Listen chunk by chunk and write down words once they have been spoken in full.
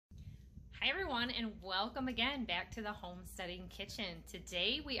Hi everyone, and welcome again back to the Homesteading Kitchen.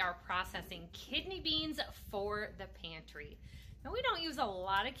 Today we are processing kidney beans for the pantry. Now we don't use a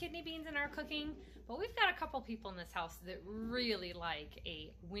lot of kidney beans in our cooking, but we've got a couple people in this house that really like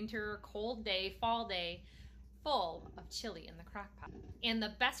a winter, cold day, fall day, full of chili in the crock pot. And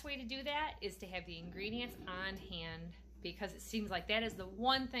the best way to do that is to have the ingredients on hand, because it seems like that is the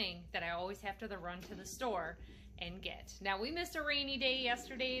one thing that I always have to run to the store and get. Now we missed a rainy day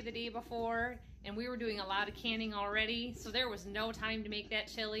yesterday, the day before, and we were doing a lot of canning already, so there was no time to make that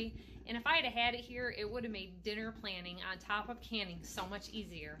chili. And if I had it here, it would have made dinner planning on top of canning so much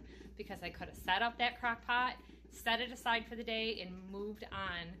easier, because I could have set up that crock pot, set it aside for the day, and moved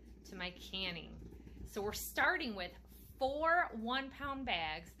on to my canning. So we're starting with 4 1-pound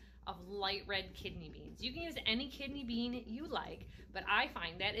bags of light red kidney beans. You can use any kidney bean you like, but I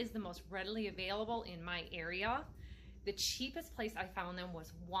find that is the most readily available in my area. The cheapest place I found them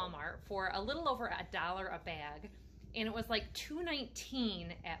was Walmart for a little over $1 a bag, and it was like $2.19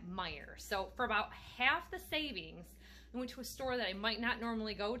 at Meijer. So for about half the savings, I went to a store that I might not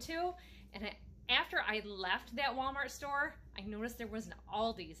normally go to, and after I left that Walmart store, I noticed there was an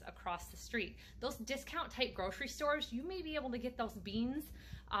Aldi's across the street. Those discount type grocery stores, you may be able to get those beans,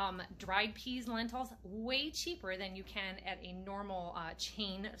 dried peas, lentils, way cheaper than you can at a normal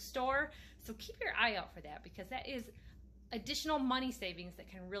chain store. So keep your eye out for that, because that is additional money savings that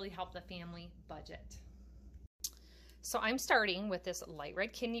can really help the family budget. So I'm starting with this light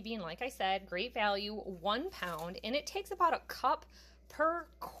red kidney bean, like I said, great value, 1 pound, and it takes about a cup per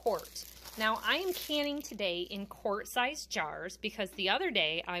quart. Now I am canning today in quart-sized jars because the other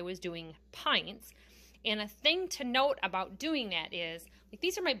day I was doing pints. And a thing to note about doing that is, like,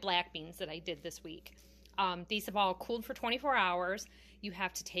 these are my black beans that I did this week. These have all cooled for 24 hours. You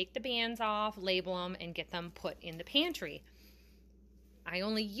have to take the bands off, label them, and get them put in the pantry. I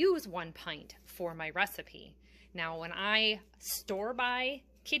only use 1 pint for my recipe. Now when I store-buy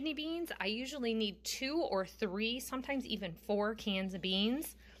kidney beans, I usually need 2 or 3, sometimes even 4 cans of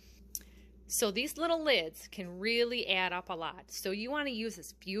beans. So these little lids can really add up a lot. So you want to use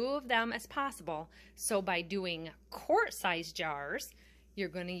as few of them as possible. So by doing quart-sized jars, you're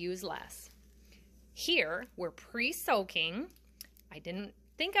going to use less. Here, we're pre-soaking. I didn't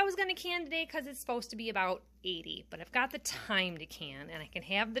think I was going to can today because it's supposed to be about 80, but I've got the time to can, and I can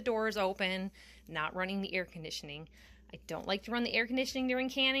have the doors open, not running the air conditioning. I don't like to run the air conditioning during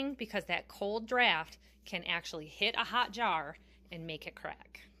canning because that cold draft can actually hit a hot jar and make it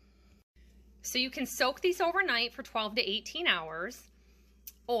crack. So you can soak these overnight for 12 to 18 hours,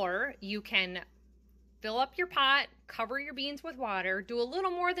 or you can fill up your pot, cover your beans with water, do a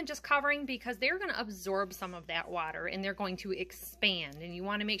little more than just covering, because they're going to absorb some of that water and they're going to expand, and you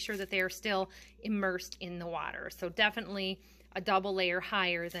want to make sure that they are still immersed in the water. So definitely a double layer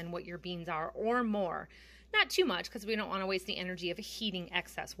higher than what your beans are, or more. Not too much, because we don't want to waste the energy of heating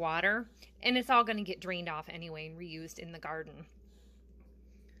excess water, and it's all going to get drained off anyway and reused in the garden.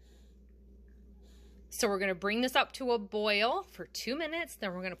 So we're going to bring this up to a boil for 2 minutes,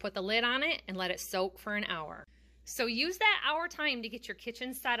 then we're going to put the lid on it and let it soak for an hour. So use that hour time to get your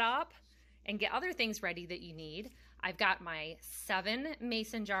kitchen set up and get other things ready that you need. I've got my 7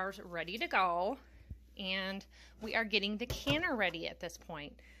 mason jars ready to go, and we are getting the canner ready at this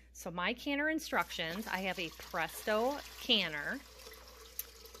point. So my canner instructions, I have a Presto canner,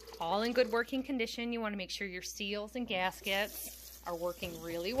 all in good working condition. You want to make sure your seals and gaskets are working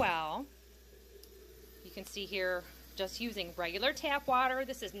really well. You can see here, just using regular tap water.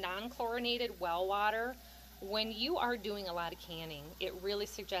 This is non-chlorinated well water. When you are doing a lot of canning, it really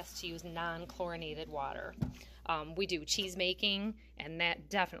suggests to use non-chlorinated water. We do cheese making, and that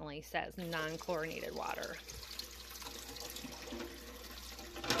definitely says non-chlorinated water.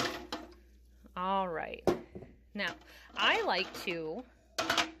 All right. Now, I like to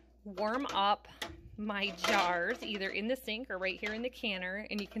warm up my jars either in the sink or right here in the canner,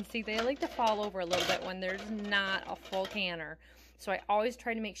 and you can see they like to fall over a little bit when there's not a full canner. So I always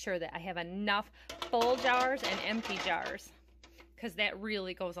try to make sure that I have enough full jars and empty jars, because that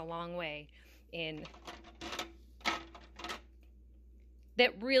really goes a long way in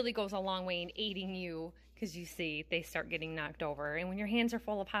aiding you, because you see they start getting knocked over, and when your hands are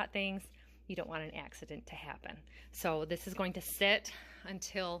full of hot things, you don't want an accident to happen. So this is going to sit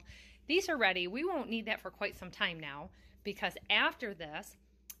until these are ready. We won't need that for quite some time now, because after this,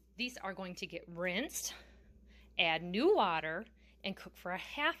 these are going to get rinsed, add new water, and cook for a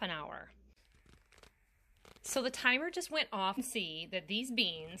half an hour. So the timer just went off, and see that these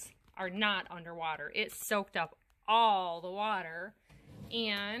beans are not underwater. It soaked up all the water,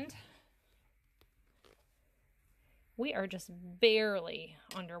 and We are just barely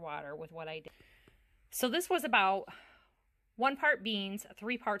underwater with what I did. So this was about 1 part beans,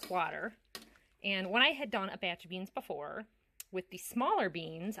 3 parts water. And when I had done a batch of beans before, with the smaller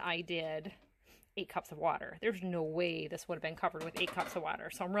beans, I did 8 cups of water. There's no way this would have been covered with 8 cups of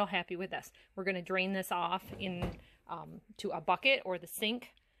water. So I'm real happy with this. We're going to drain this off to a bucket or the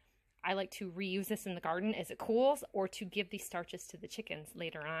sink. I like to reuse this in the garden as it cools, or to give these starches to the chickens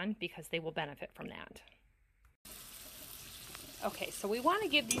later on because they will benefit from that. Okay, so we want to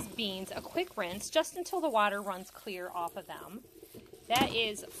give these beans a quick rinse just until the water runs clear off of them. That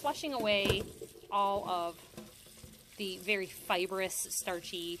is flushing away all of the very fibrous,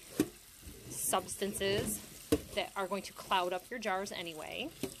 starchy substances that are going to cloud up your jars anyway.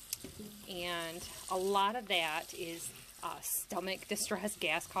 And a lot of that is stomach distress,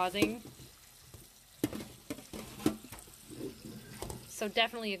 gas causing. So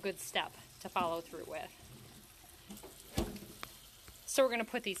definitely a good step to follow through with. So we're going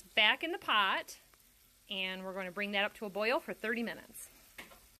to put these back in the pot, and we're going to bring that up to a boil for 30 minutes.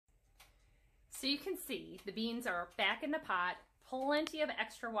 So you can see the beans are back in the pot, plenty of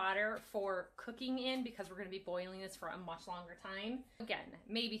extra water for cooking in because we're going to be boiling this for a much longer time. Again,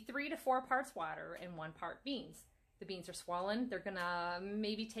 maybe 3 to 4 parts water and 1 part beans. The beans are swollen. They're going to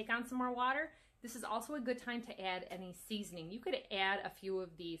maybe take on some more water. This is also a good time to add any seasoning. You could add a few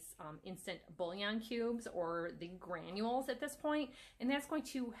of these instant bouillon cubes or the granules at this point, and that's going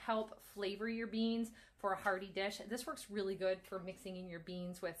to help flavor your beans for a hearty dish. This works really good for mixing in your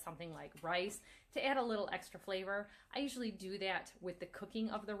beans with something like rice to add a little extra flavor. I usually do that with the cooking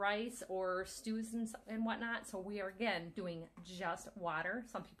of the rice or stews and whatnot. So we are, again, doing just water.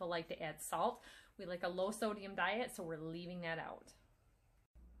 Some people like to add salt. We like a low sodium diet, so we're leaving that out.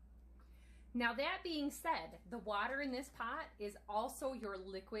 Now that being said, the water in this pot is also your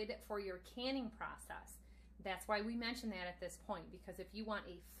liquid for your canning process. That's why we mention that at this point, because if you want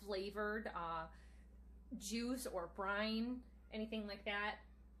a flavored juice or brine, anything like that,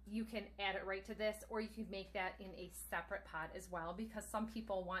 you can add it right to this, or you could make that in a separate pot as well, because some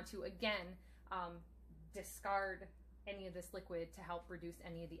people want to, again, discard any of this liquid to help reduce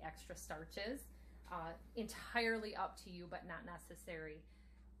any of the extra starches. Entirely up to you, but not necessary.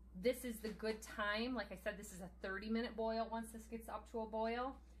 This is the good time. Like I said, this is a 30-minute boil once this gets up to a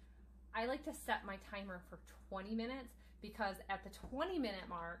boil. I like to set my timer for 20 minutes because at the 20-minute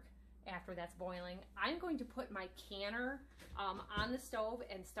mark, after that's boiling, I'm going to put my canner on the stove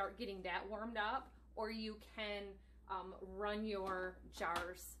and start getting that warmed up, or you can run your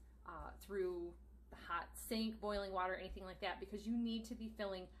jars through the hot sink, boiling water, anything like that, because you need to be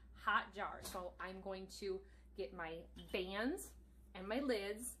filling hot jars. So I'm going to get my bands and my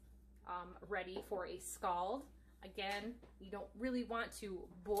lids ready for a scald. Again, you don't really want to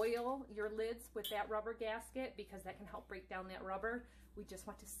boil your lids with that rubber gasket because that can help break down that rubber. We just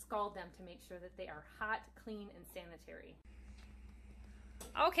want to scald them to make sure that they are hot, clean, and sanitary.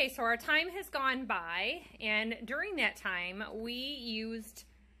 Okay, so our time has gone by, and during that time, we used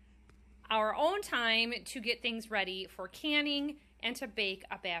our own time to get things ready for canning and to bake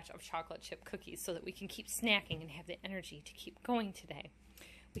a batch of chocolate chip cookies so that we can keep snacking and have the energy to keep going today.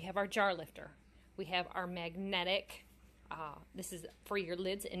 We have our jar lifter. We have our magnetic, this is for your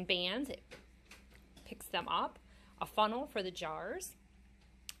lids and bands. It picks them up. A funnel for the jars,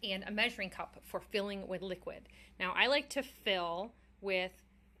 and a measuring cup for filling with liquid. Now I like to fill with,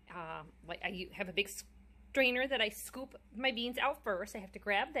 like I have a big strainer that I scoop my beans out first. I have to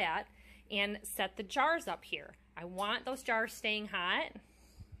grab that and set the jars up here. I want those jars staying hot.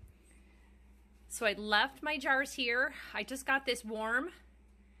 So I left my jars here. I just got this warm,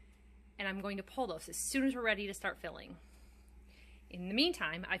 and I'm going to pull those as soon as we're ready to start filling. In the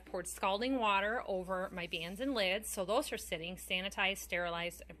meantime, I've poured scalding water over my bands and lids, so those are sitting sanitized,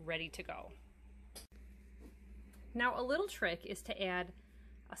 sterilized, and ready to go. Now a little trick is to add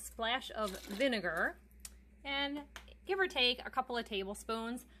a splash of vinegar, and give or take a couple of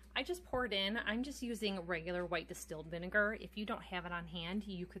tablespoons. I just pour it in. I'm just using regular white distilled vinegar. If you don't have it on hand,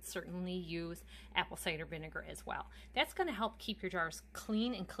 you could certainly use apple cider vinegar as well. That's going to help keep your jars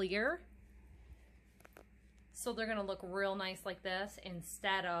clean and clear. So they're going to look real nice like this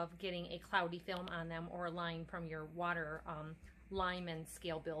instead of getting a cloudy film on them or a line from your water lime and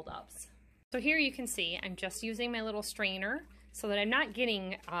scale buildups. So here you can see I'm just using my little strainer so that I'm not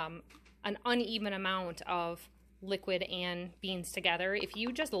getting an uneven amount of liquid and beans together. If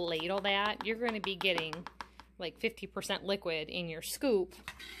you just ladle that, you're going to be getting like 50% liquid in your scoop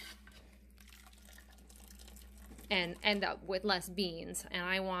and end up with less beans, and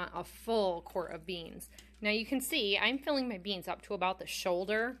I want a full quart of beans. Now you can see I'm filling my beans up to about the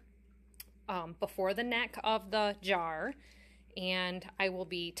shoulder before the neck of the jar, and I will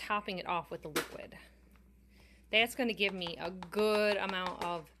be topping it off with the liquid. That's going to give me a good amount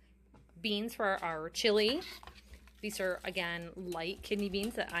of beans for our chili. These are, again, light kidney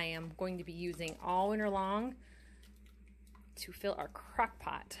beans that I am going to be using all winter long to fill our crock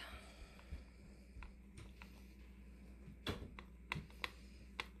pot.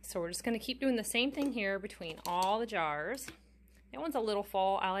 So we're just going to keep doing the same thing here between all the jars. That one's a little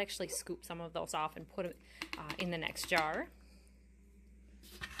full. I'll actually scoop some of those off and put it in the next jar.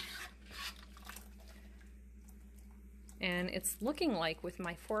 And it's looking like with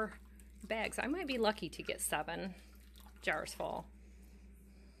my 4 bags, I might be lucky to get 7 jars full.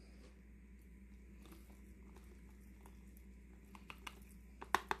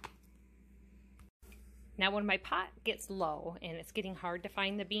 Now when my pot gets low and it's getting hard to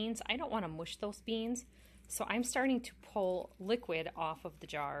find the beans, I don't want to mush those beans. So I'm starting to pull liquid off of the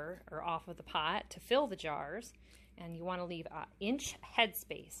jar or off of the pot to fill the jars. And you want to leave an inch head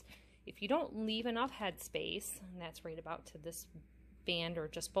space. If you don't leave enough head space, and that's right about to this band or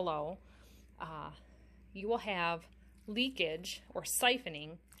just below, you will have leakage or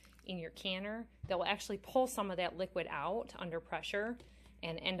siphoning in your canner that will actually pull some of that liquid out under pressure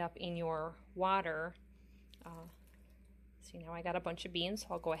and end up in your water. See, now I got a bunch of beans, so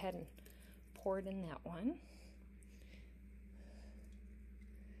I'll go ahead and pour it in that one.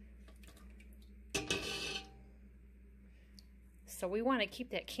 So we want to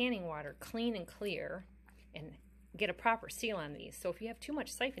keep that canning water clean and clear and get a proper seal on these. So if you have too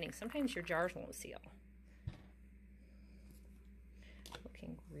much siphoning, sometimes your jars won't seal.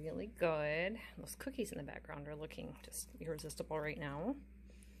 Looking really good. Those cookies in the background are looking just irresistible right now.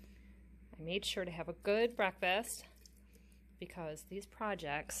 I made sure to have a good breakfast because these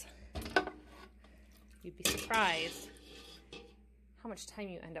projects, you'd be surprised how much time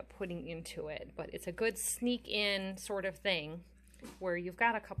you end up putting into it. But it's a good sneak in sort of thing where you've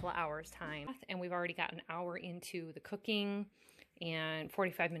got a couple of hours time, and we've already got an hour into the cooking and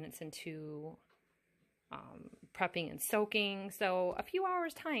 45 minutes into prepping and soaking. So a few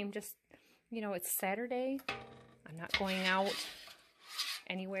hours time, just, you know, it's Saturday. I'm not going out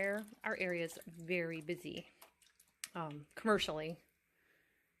anywhere. Our area is very busy commercially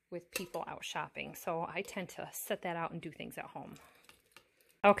with people out shopping. So I tend to set that out and do things at home.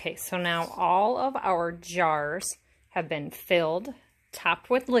 Okay, so now all of our jars have been filled, topped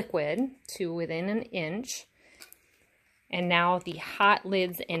with liquid to within an inch. And now the hot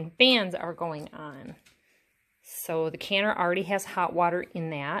lids and fans are going on. So the canner already has hot water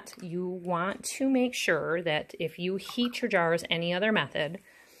in that. You want to make sure that if you heat your jars any other method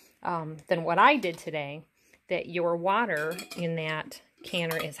than what I did today, that your water in that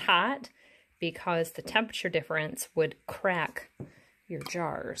canner is hot, because the temperature difference would crack your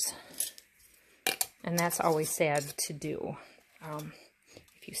jars. And that's always sad to do.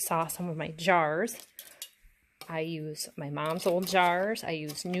 If you saw some of my jars, I use my mom's old jars. I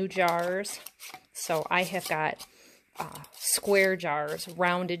use new jars. So I have got square jars,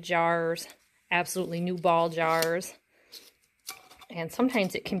 rounded jars, absolutely new ball jars. And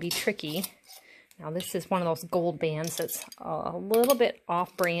sometimes it can be tricky. Now this is one of those gold bands that's a little bit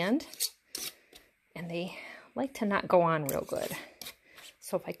off-brand. And they like to not go on real good.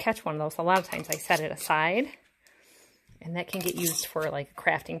 So if I catch one of those, a lot of times I set it aside. And that can get used for like a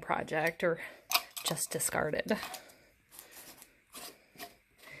crafting project or just discarded.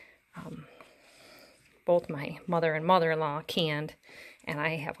 Both my mother and mother-in-law canned, and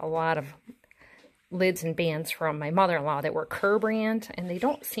I have a lot of lids and bands from my mother-in-law that were Kerr brand, and they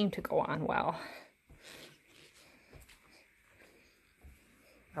don't seem to go on well.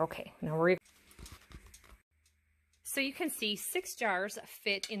 Okay, now so you can see 6 jars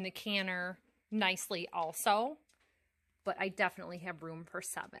fit in the canner nicely also, but I definitely have room for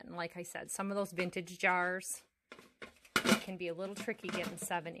 7. Like I said, some of those vintage jars, it can be a little tricky getting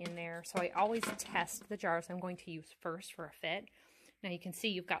 7 in there. So I always test the jars I'm going to use first for a fit. Now you can see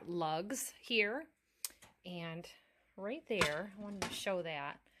you've got lugs here, and right there, I wanted to show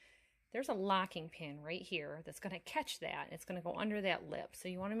that. There's a locking pin right here that's going to catch that. It's going to go under that lip. So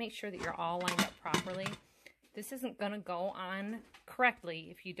you want to make sure that you're all lined up properly. This isn't going to go on correctly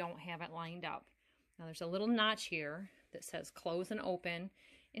if you don't have it lined up. Now there's a little notch here that says close and open,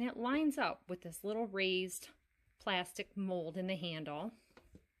 and it lines up with this little raised plastic mold in the handle.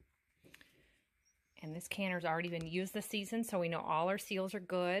 And this canner's already been used this season, so we know all our seals are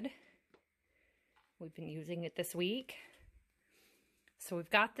good. We've been using it this week. So we've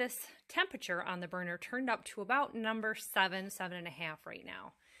got this temperature on the burner turned up to about number 7, 7.5 right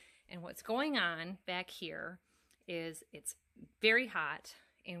now. And what's going on back here is it's very hot.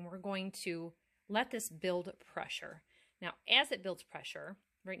 and we're going to let this build pressure. Now, as it builds pressure,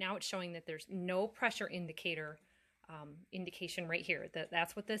 right now it's showing that there's no pressure indication right here.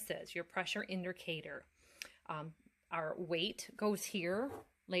 That's what this is, your pressure indicator. Our weight goes here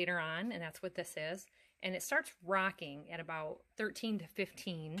later on, and that's what this is. And it starts rocking at about 13 to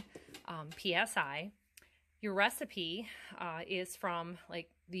 15 PSI. Your recipe is from like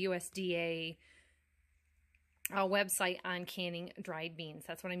the USDA website on canning dried beans.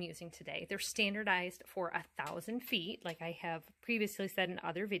 That's what I'm using today. They're standardized for 1,000 feet, like I have previously said in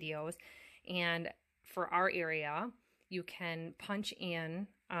other videos. And for our area, you can punch in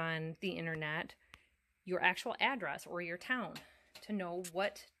on the internet your actual address or your town to know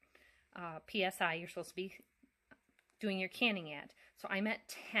what PSI you're supposed to be doing your canning at. So I'm at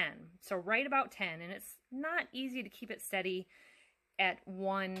 10, so right about 10, and it's not easy to keep it steady at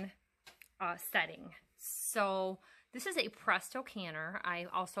one setting. So this is a Presto canner. I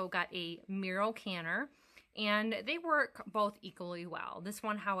also got a Miro canner, and they work both equally well. This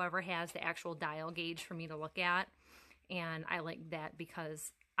one, however, has the actual dial gauge for me to look at, and I like that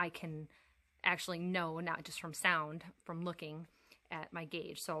because I can actually know, not just from sound, from looking at my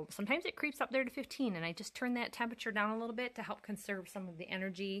gauge. So sometimes it creeps up there to 15, and I just turn that temperature down a little bit to help conserve some of the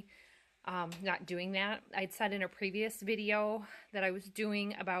energy. Not doing that. I'd said in a previous video that I was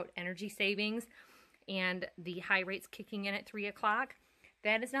doing about energy savings and the high rates kicking in at 3 o'clock.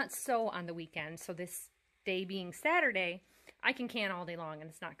 That is not so on the weekend. So this day being Saturday, I can can all day long and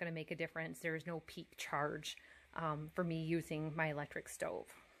it's not going to make a difference. There is no peak charge for me using my electric stove.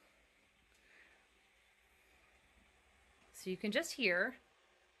 So you can just hear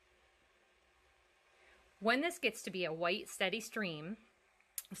when this gets to be a white steady stream.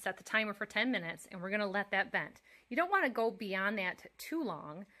 Set the timer for 10 minutes and we're going to let that vent. You don't want to go beyond that too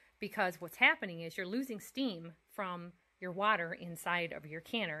long because what's happening is you're losing steam from your water inside of your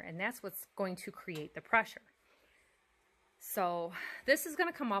canner, and that's what's going to create the pressure. So this is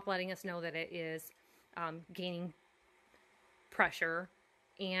going to come up letting us know that it is gaining pressure,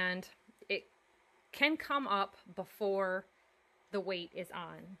 and it can come up before the weight is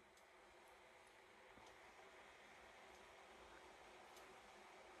on.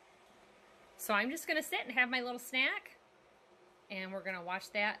 So I'm just going to sit and have my little snack, and we're going to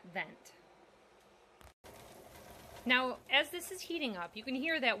watch that vent. Now, as this is heating up, you can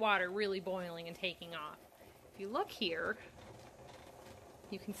hear that water really boiling and taking off. If you look here,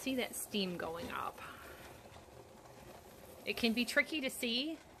 you can see that steam going up. It can be tricky to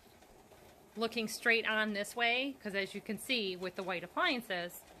see looking straight on this way, because as you can see with the white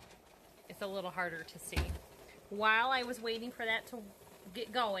appliances, it's a little harder to see. While I was waiting for that to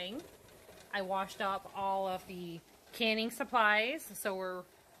get going, I washed up all of the canning supplies, so we're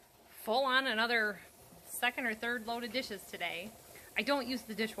full on another second or third load of dishes today. I don't use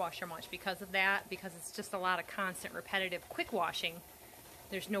the dishwasher much because of that, because it's just a lot of constant, repetitive, quick washing.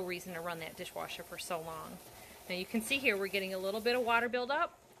 There's no reason to run that dishwasher for so long. Now you can see here we're getting a little bit of water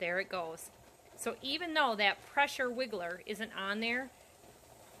buildup. There it goes. So even though that pressure wiggler isn't on there,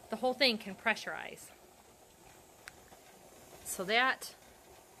 the whole thing can pressurize. So that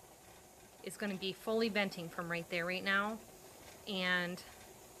is going to be fully venting from right there right now, and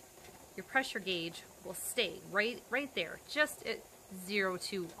your pressure gauge will stay right there, just at 0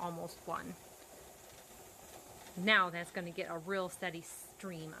 to almost 1. Now that's going to get a real steady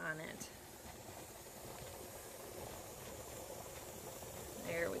stream on it.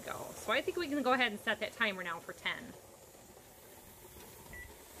 There we go. So I think we can go ahead and set that timer now for 10.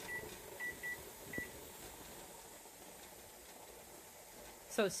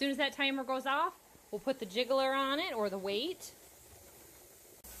 So as soon as that timer goes off, we'll put the jiggler on it, or the weight.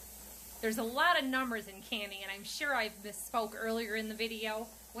 There's a lot of numbers in canning, and I'm sure I misspoke earlier in the video.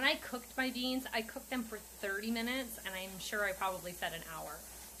 When I cooked my beans, I cooked them for 30 minutes, and I'm sure I probably said an hour.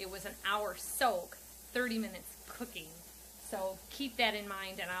 It was an hour soak, 30 minutes cooking. So keep that in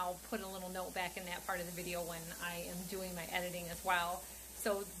mind, and I'll put a little note back in that part of the video when I am doing my editing as well.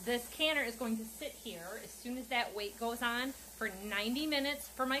 So this canner is going to sit here as soon as that weight goes on for 90 minutes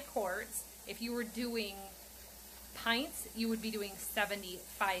for my quarts. If you were doing pints, you would be doing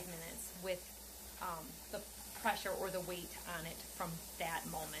 75 minutes with the pressure or the weight on it from that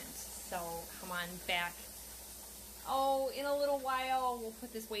moment. So come on back. Oh, in a little while, we'll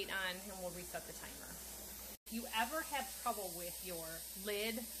put this weight on and we'll reset the timer. If you ever have trouble with your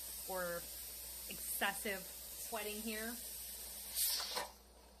lid or excessive sweating here,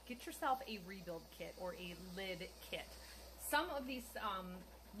 get yourself a rebuild kit or a lid kit. Some of these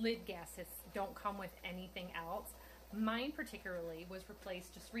lid gaskets don't come with anything else. Mine particularly was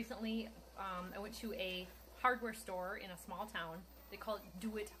replaced just recently. I went to a hardware store in a small town They call it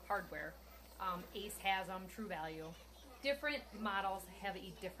Do It hardware. Ace has them, True Value. Different models have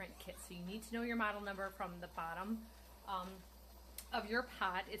a different kit, so you need to know your model number from the bottom of your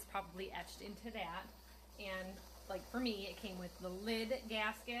pot. It's probably etched into that. And like for me, it came with the lid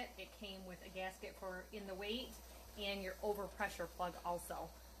gasket, it came with a gasket for in the weight, and your overpressure plug also.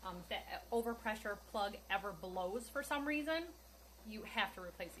 If that overpressure plug ever blows for some reason, you have to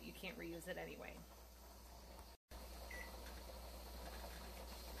replace it. You can't reuse it anyway.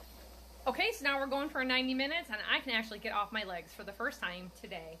 Okay, so now we're going for 90 minutes, and I can actually get off my legs for the first time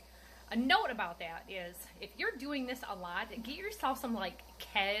today. A note about that is, if you're doing this a lot, get yourself some like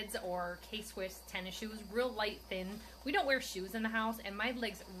Keds or K-Swiss tennis shoes, real light, thin. We don't wear shoes in the house, and my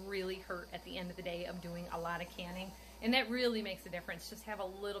legs really hurt at the end of the day of doing a lot of canning, and that really makes a difference. Just have a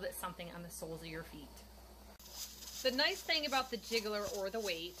little bit something on the soles of your feet. The nice thing about the jiggler or the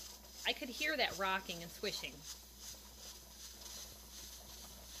weight, I could hear that rocking and swishing.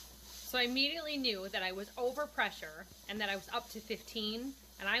 So I immediately knew that I was over pressure and that I was up to 15,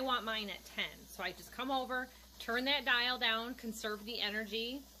 and I want mine at 10. So I just come over, turn that dial down, conserve the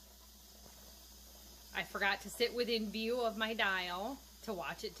energy. I forgot to sit within view of my dial to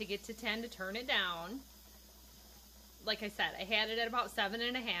watch it to get to 10 to turn it down. Like I said, I had it at about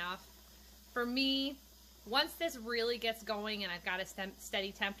 7.5. For me, once this really gets going and I've got a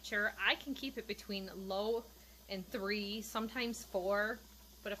steady temperature, I can keep it between low and 3, sometimes 4.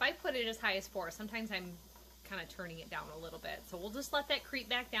 But if I put it as high as 4, sometimes I'm kind of turning it down a little bit. So we'll just let that creep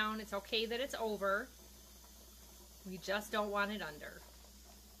back down. It's okay that it's over. We just don't want it under.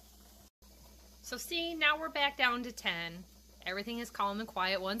 So see, now we're back down to 10. Everything is calm and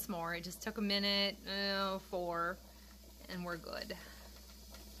quiet once more. It just took a minute, 4, and we're good.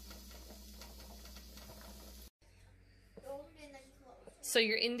 So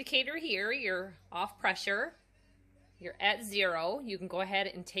your indicator here, you're off pressure. You're at 0. You can go ahead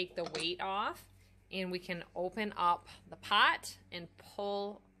and take the weight off, and we can open up the pot and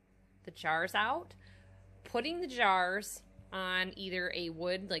pull the jars out. Putting the jars on either a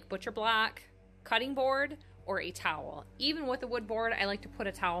wood, like butcher block, cutting board, or a towel. Even with a wood board, I like to put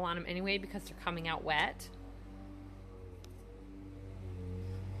a towel on them anyway because they're coming out wet.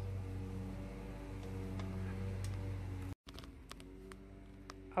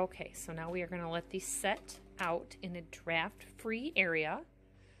 Okay, so now we are going to let these set out in a draft-free area.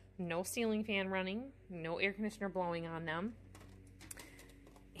 No ceiling fan running, no air conditioner blowing on them.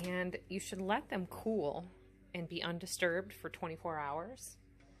 And you should let them cool and be undisturbed for 24 hours.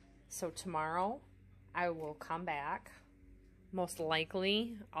 So tomorrow I will come back. Most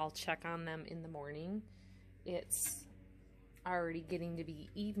likely I'll check on them in the morning. It's already getting to be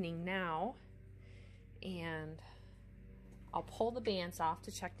evening now, and I'll pull the bands off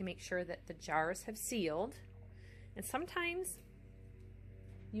to check to make sure that the jars have sealed. And sometimes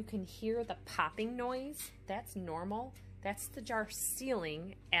you can hear the popping noise. That's normal. That's the jar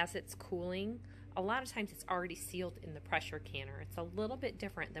sealing as it's cooling. A lot of times it's already sealed in the pressure canner. It's a little bit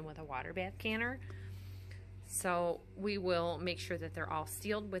different than with a water bath canner. So we will make sure that they're all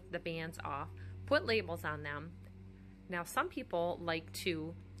sealed with the bands off. Put labels on them. Now some people like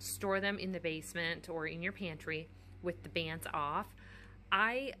to store them in the basement or in your pantry with the bands off.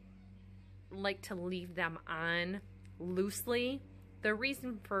 I like to leave them on loosely. The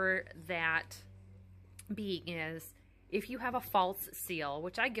reason for that being is if you have a false seal,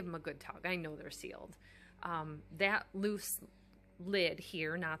 which I give them a good tug, I know they're sealed, that loose lid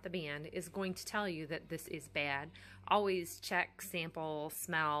here, not the band, is going to tell you that this is bad. Always check, sample,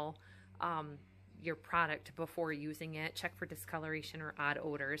 smell your product before using it. Check for discoloration or odd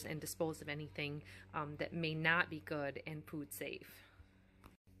odors and dispose of anything that may not be good and food safe.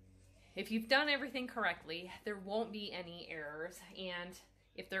 If you've done everything correctly, there won't be any errors, and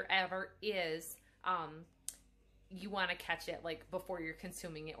if there ever is, you want to catch it like before you're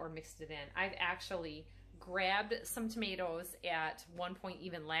consuming it or mixed it in. I've actually grabbed some tomatoes at one point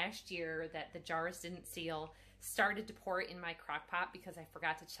even last year that the jars didn't seal, started to pour it in my crock pot because I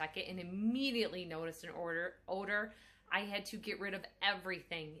forgot to check it, and immediately noticed an odor. I had to get rid of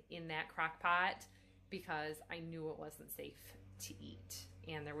everything in that crock pot because I knew it wasn't safe to eat.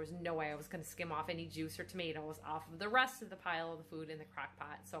 And there was no way I was going to skim off any juice or tomatoes off of the rest of the pile of the food in the crock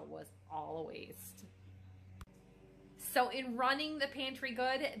pot, so it was all a waste. So in running the pantry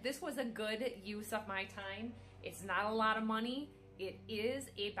good, this was a good use of my time. It's not a lot of money. It is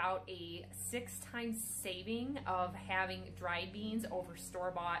about a 6 times saving of having dried beans over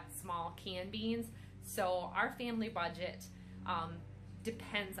store-bought small canned beans. So our family budget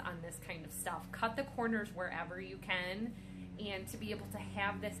depends on this kind of stuff. Cut the corners wherever you can. and to be able to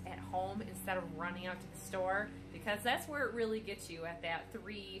have this at home instead of running out to the store, because that's where it really gets you at that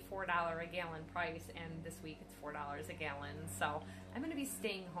 $3-4 a gallon price, and this week it's $4 a gallon. So I'm going to be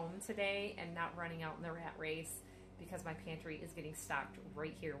staying home today and not running out in the rat race, because my pantry is getting stocked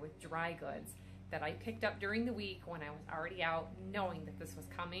right here with dry goods that I picked up during the week when I was already out, knowing that this was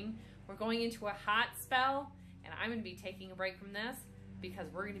coming. We're going into a hot spell, and I'm going to be taking a break from this because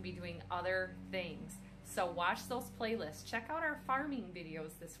we're going to be doing other things. So watch those playlists. Check out our farming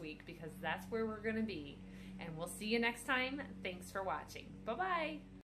videos this week, because that's where we're going to be. And we'll see you next time. Thanks for watching. Bye-bye.